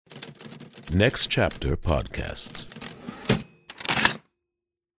Next Chapter Podcasts.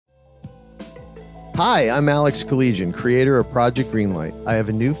 Hi, I'm Alex Collegian, creator of Project Greenlight. I have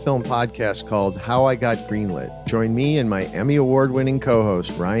a new film podcast called How I Got Greenlit. Join me and my Emmy Award-winning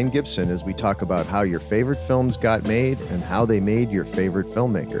co-host, Ryan Gibson, as we talk about how your favorite films got made and how they made your favorite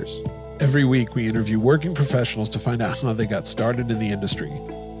filmmakers. Every week, we interview working professionals to find out how they got started in the industry,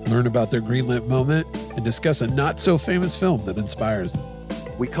 learn about their greenlit moment, and discuss a not-so-famous film that inspires them.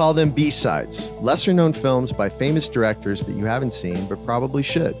 We call them B-sides, lesser-known films by famous directors that you haven't seen but probably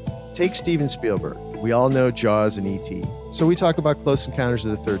should. Take Steven Spielberg. We all know Jaws and E.T., so we talk about Close Encounters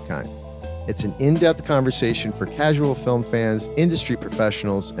of the Third Kind. It's an in-depth conversation for casual film fans, industry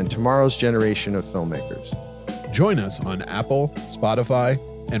professionals, and tomorrow's generation of filmmakers. Join us on Apple, Spotify,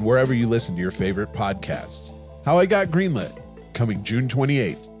 and wherever you listen to your favorite podcasts. How I Got Greenlit, coming June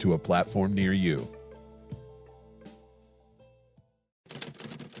 28th to a platform near you.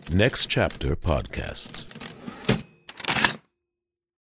 Next Chapter Podcasts.